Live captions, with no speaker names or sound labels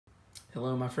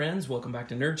Hello my friends, welcome back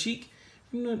to Chic.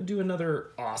 I'm going to do another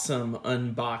awesome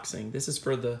unboxing. This is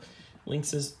for the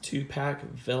Linksys 2-pack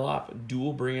Velop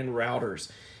dual brand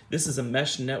routers. This is a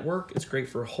mesh network. It's great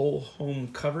for whole home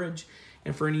coverage.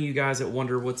 And for any of you guys that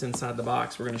wonder what's inside the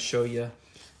box, we're going to show you.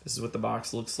 This is what the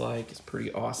box looks like. It's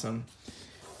pretty awesome.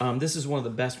 This is one of the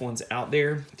best ones out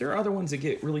there. There are other ones that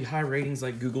get really high ratings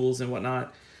like Google's and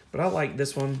whatnot, but I like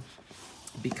this one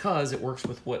because it works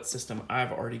with what system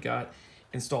I've already got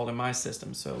installed in my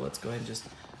system. So let's go ahead and just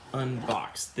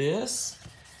unbox this.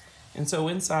 And so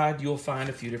inside you'll find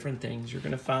a few different things. You're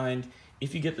gonna find,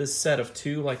 if you get this set of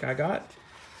two like I got,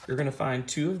 you're gonna find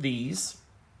two of these.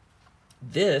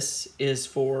 This is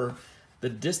for the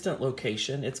distant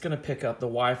location. It's gonna pick up the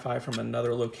Wi-Fi from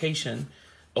another location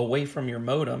away from your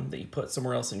modem that you put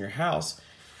somewhere else in your house.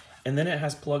 And then it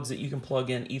has plugs that you can plug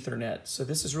in Ethernet. So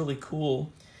this is really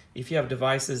cool if you have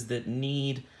devices that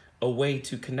need a way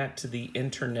to connect to the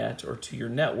internet or to your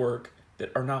network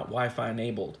that are not Wi-Fi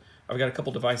enabled. I've got a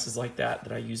couple devices like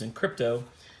that I use in crypto,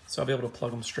 so I'll be able to plug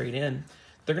them straight in.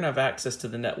 They're gonna have access to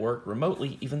the network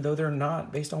remotely, even though they're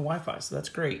not based on Wi-Fi, so that's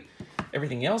great.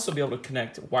 Everything else will be able to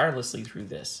connect wirelessly through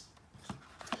this.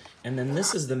 And then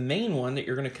this is the main one that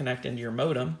you're gonna connect into your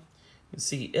modem. You can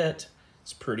see it's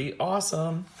pretty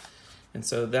awesome. And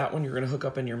so that one you're gonna hook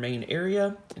up in your main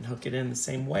area and hook it in the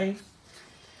same way.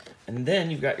 And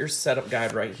then you've got your setup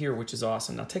guide right here, which is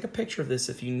awesome. Now take a picture of this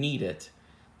if you need it.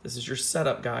 This is your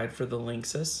setup guide for the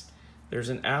Linksys. There's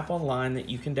an app online that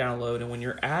you can download, and when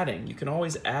you're adding, you can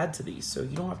always add to these, so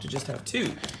you don't have to just have two.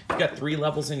 You've got 3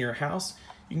 levels in your house,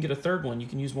 you can get a third one. You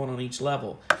can use one on each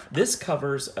level. This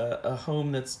covers a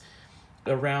home that's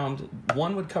around,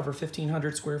 one would cover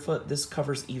 1,500 square foot. This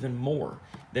covers even more.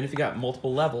 Then if you got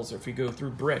multiple levels, or if you go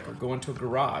through brick or go into a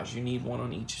garage, you need one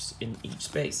on in each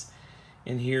space.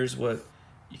 And here's what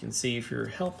you can see for your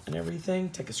help and everything.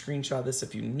 Take a screenshot of this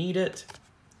if you need it.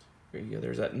 There you go,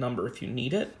 there's that number if you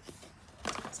need it.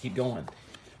 Let's keep going.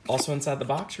 Also inside the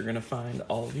box, you're gonna find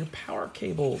all of your power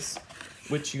cables,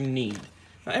 which you need.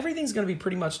 Now everything's gonna be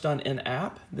pretty much done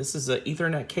in-app. This is an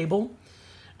Ethernet cable.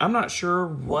 I'm not sure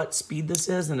what speed this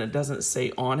is, and it doesn't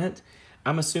say on it.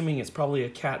 I'm assuming it's probably a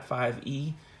Cat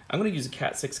 5e. I'm gonna use a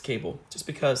Cat 6 cable, just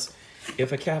because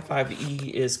if a Cat 5e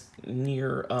is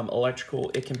near electrical,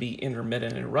 it can be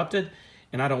intermittent and interrupted,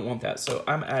 and I don't want that. So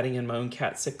I'm adding in my own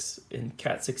Cat 6 and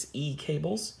Cat 6e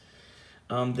cables.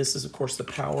 This is, of course, the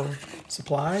power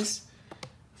supplies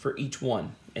for each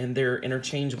one, and they're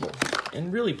interchangeable.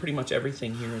 And really, pretty much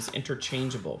everything here is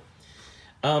interchangeable.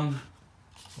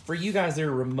 For you guys that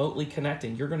are remotely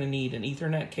connecting, you're gonna need an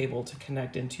Ethernet cable to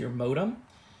connect into your modem,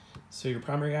 so your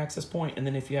primary access point, and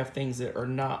then if you have things that are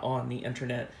not on the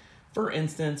internet, for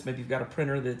instance, maybe you've got a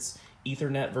printer that's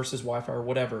Ethernet versus Wi-Fi or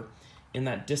whatever, in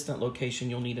that distant location,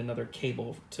 you'll need another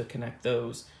cable to connect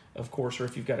those, of course, or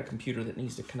if you've got a computer that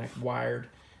needs to connect wired,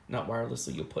 not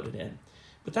wirelessly, you'll put it in.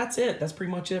 But that's it. That's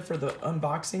pretty much it for the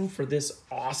unboxing for this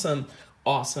awesome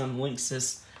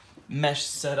Linksys mesh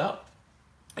setup.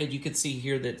 And you can see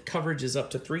here that coverage is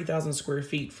up to 3,000 square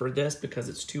feet for this because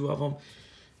it's 2 of them.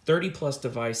 30 plus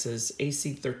devices, AC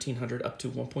 1300 up to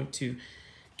 1.2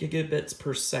 gigabits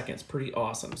per second. It's pretty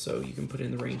awesome. So you can put it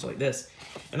in the range like this.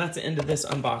 And that's the end of this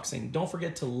unboxing. Don't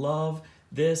forget to love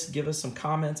this. Give us some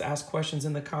comments. Ask questions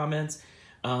in the comments.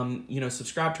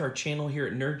 Subscribe to our channel here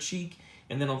at Chic.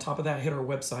 And then on top of that, hit our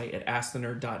website at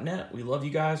askthenerd.net. We love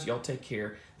you guys. Y'all take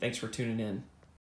care. Thanks for tuning in.